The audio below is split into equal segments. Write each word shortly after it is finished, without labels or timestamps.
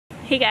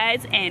Hey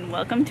guys, and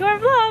welcome to our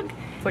vlog.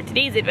 For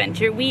today's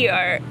adventure, we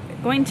are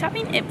going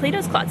shopping at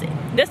Plato's Closet.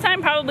 This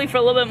time probably for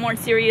a little bit more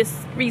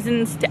serious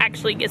reasons to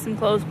actually get some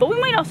clothes, but we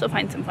might also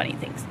find some funny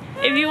things.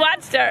 If you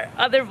watched our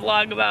other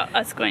vlog about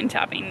us going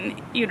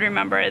shopping, you'd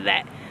remember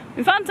that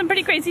we found some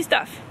pretty crazy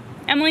stuff.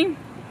 Emily,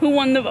 who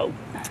won the vote?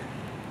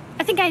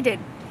 I think I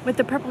did, with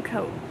the purple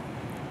coat.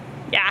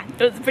 Yeah, it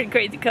was a pretty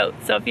crazy coat.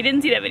 So if you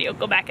didn't see that video,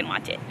 go back and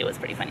watch it. It was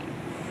pretty funny.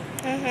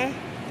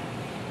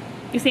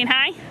 You saying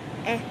hi?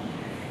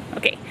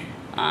 Okay.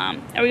 Are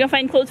we gonna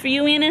find clothes for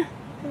you, Anna?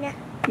 Yeah.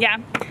 Yeah.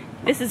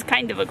 This is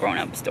kind of a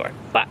grown-up store,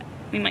 but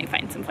we might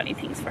find some funny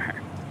things for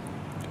her.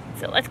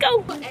 So let's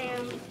go. What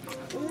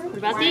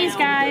about these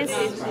guys?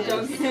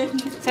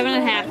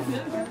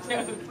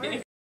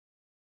 7.5.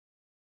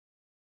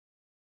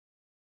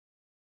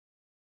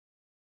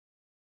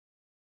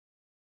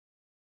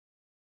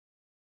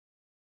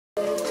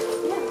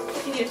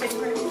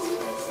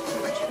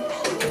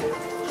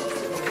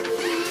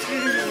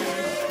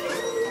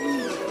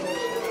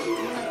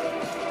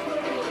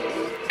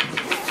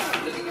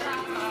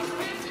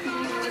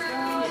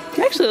 It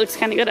actually looks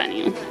kind of good on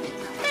you.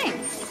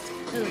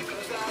 Thanks.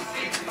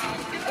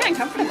 Kind of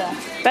comfortable.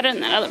 Better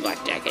than that other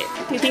black jacket.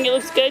 Do you think it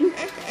looks good?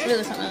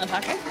 Really something in the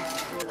pocket?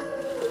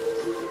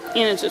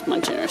 Anna's just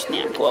munching her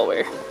snack while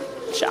we're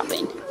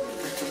shopping.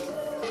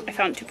 I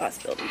found two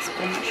possibilities,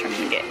 but I'm not sure I'm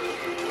gonna get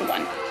the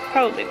one.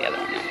 Probably the other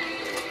one though.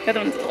 The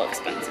other one's a little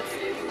expensive.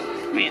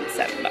 I mean, it's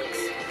 $7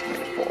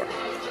 for 4.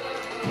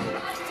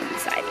 It's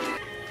exciting.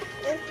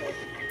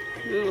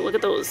 Ooh, look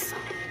at those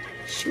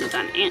shoes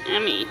on Aunt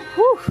Emmy.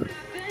 Whew.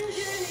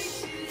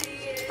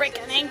 Break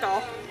an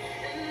ankle.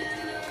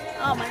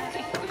 Oh my.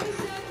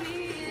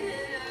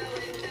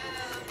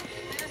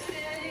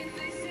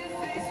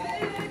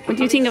 What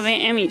do you think of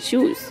Aunt Emmy's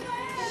shoes?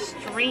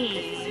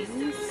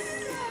 Strings.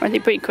 Are they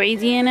pretty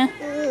crazy, Anna?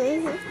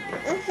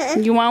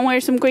 You want to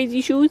wear some crazy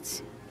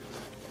shoes?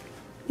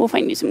 We'll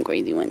find you some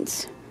crazy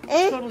ones.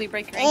 Totally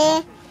break your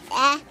ankle.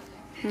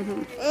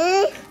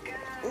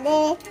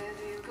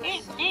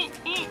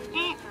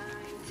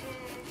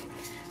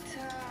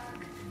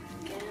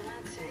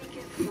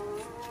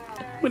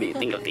 What do you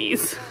think of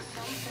these?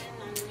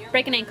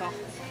 Break an ankle.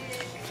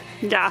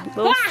 Yeah,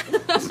 a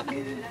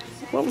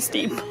little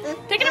steep.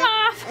 Taking them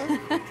off.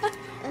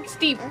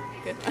 Steep.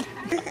 Good one.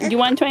 You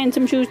want to try on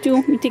some shoes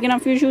too? You taking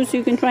off your shoes so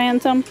you can try on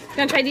some? You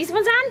want to try these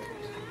ones on?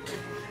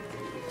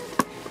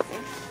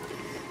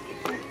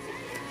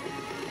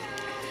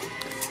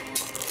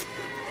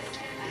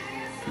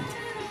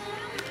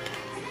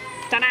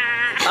 Ta-da!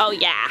 Oh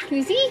yeah. Can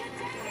you see?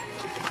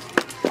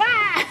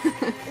 Wow!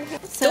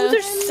 Those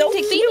are so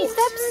take cute. baby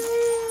steps.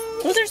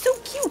 Those are so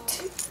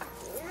cute.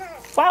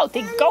 Wow,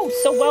 they go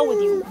so well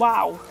with you.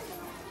 Wow.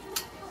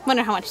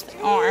 Wonder how much they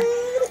are.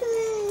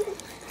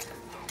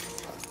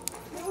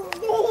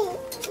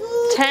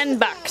 $10.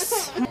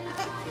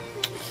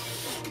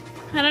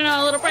 I don't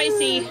know, a little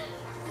pricey.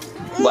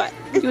 What?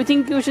 Do you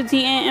think you should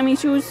see Aunt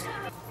Emmy's shoes?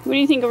 What do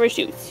you think of her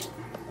shoes?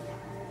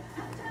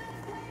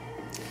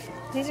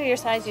 These are your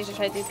size. You should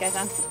try these guys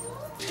on.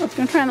 I was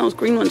gonna try on those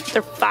green ones, but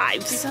they're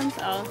 5s. These ones?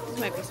 Oh, these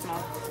might be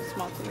small.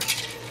 Small too.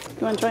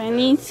 You want to try on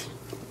these?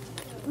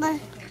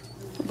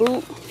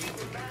 Blue.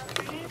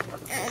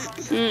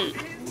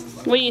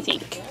 What do you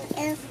think?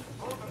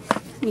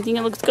 You think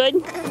it looks good?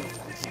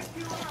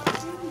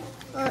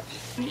 Let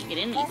me get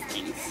in these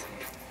things.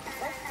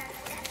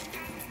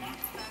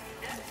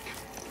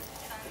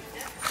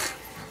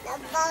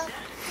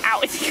 Ow,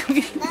 it's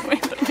going to my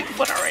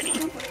foot already.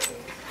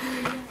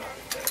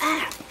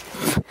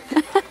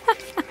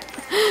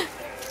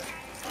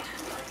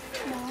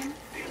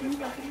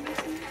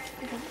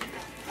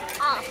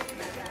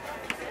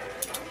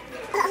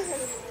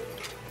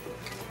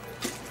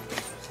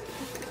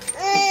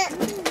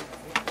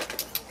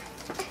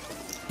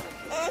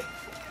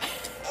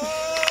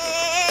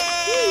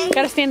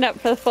 Gotta stand up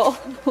for the full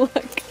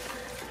look.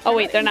 Oh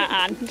wait, they're not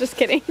on. Just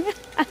kidding. They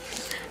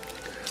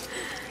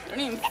don't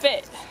even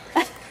fit.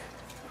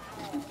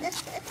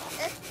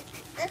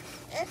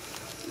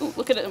 Ooh,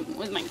 look at it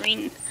with my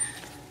green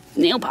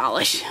nail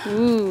polish.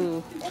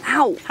 Ooh.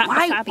 Ow,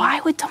 Hot why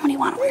would somebody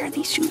want to wear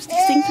these shoes?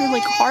 These things are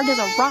like hard as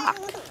a rock.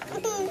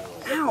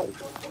 Ow.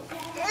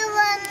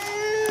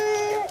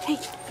 Hey,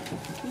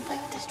 can you play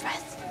with this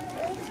dress?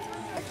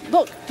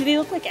 Look, do they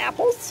look like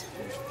apples?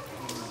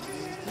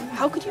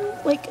 How could you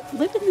like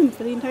live in them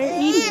for the entire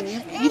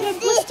evening? You'd have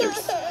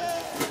blisters.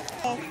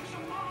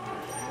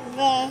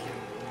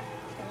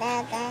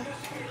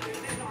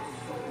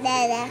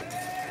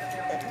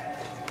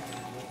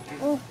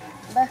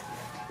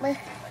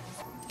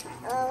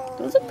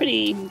 Those are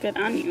pretty good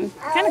on you.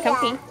 Kind of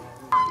comfy.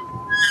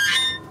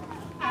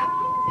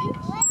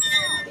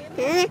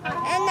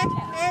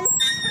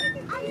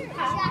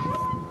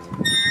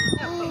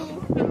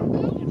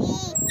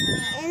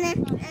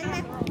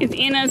 Is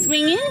Anna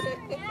swinging?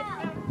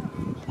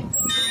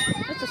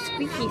 That's a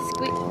squeaky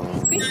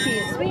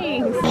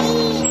swings.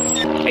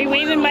 Are you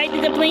waving bye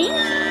to the plane?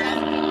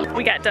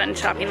 We got done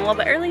shopping a little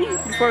bit early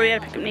before we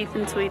had to pick up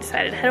Nathan, so we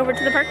decided to head over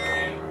to the park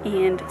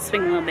and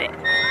swing a little bit.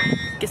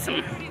 get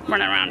some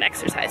running around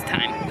exercise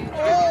time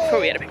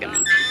before we had to pick up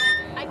anything.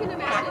 I can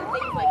imagine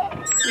things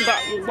like We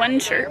bought one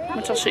shirt,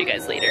 which I'll show you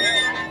guys later.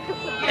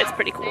 It's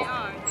pretty cool.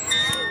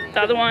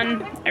 The other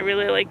one, I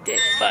really liked it,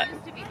 but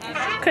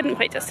couldn't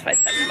quite justify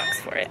 $7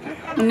 for it.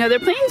 Another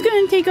plane's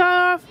gonna take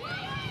off.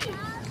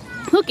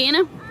 Look,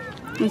 Anna,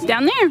 it's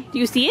down there. Do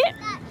you see it?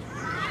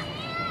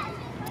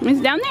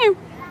 It's down there.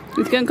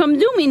 It's gonna come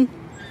zooming.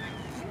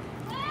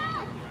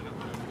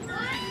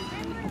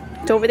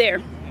 It's over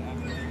there.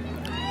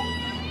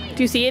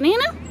 Do you see it,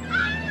 Anna?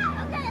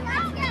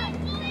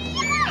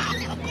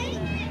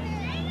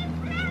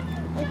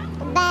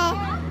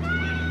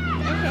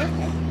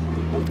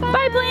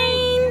 Bye,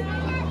 plane.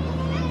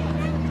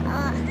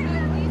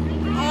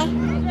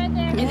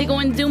 Is it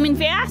going zooming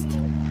fast?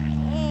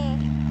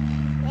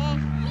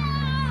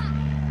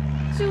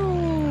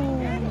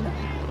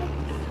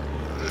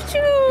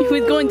 It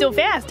was going so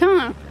fast,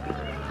 huh?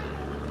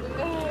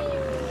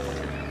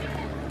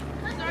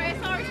 sorry, I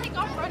saw her take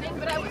off running,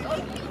 but I was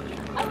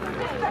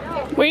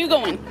Where are you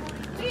going?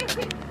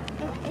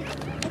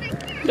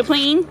 The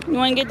plane? You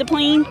want to get the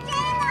plane?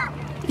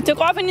 It took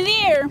off into the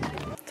air.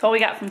 So all we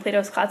got from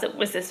Plato's Closet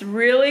was this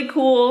really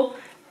cool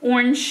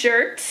orange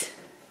shirt.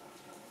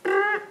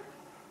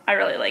 I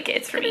really like it.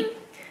 It's for me.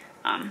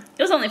 It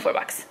was only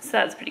 $4, so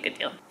that's a pretty good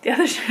deal. The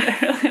other shirt I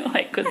really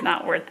like was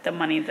not worth the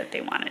money that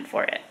they wanted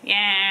for it.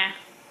 Yeah.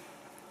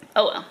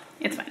 Oh well,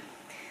 it's fine.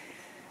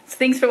 So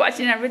thanks for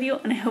watching our video,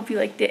 and I hope you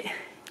liked it.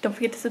 Don't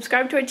forget to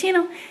subscribe to our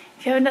channel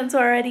if you haven't done so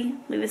already.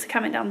 Leave us a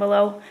comment down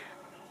below,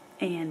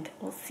 and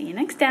we'll see you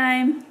next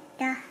time.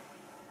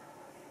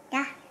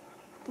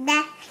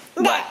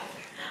 What?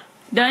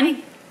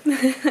 Done?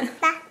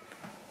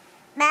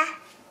 Bye.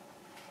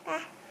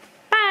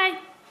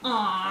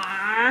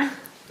 Aww.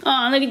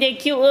 Aw, look at that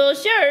cute little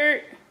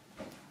shirt.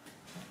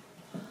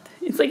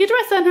 It's like a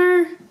dress on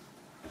her.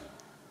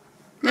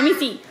 Let me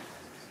see.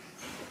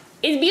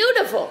 It's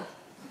beautiful.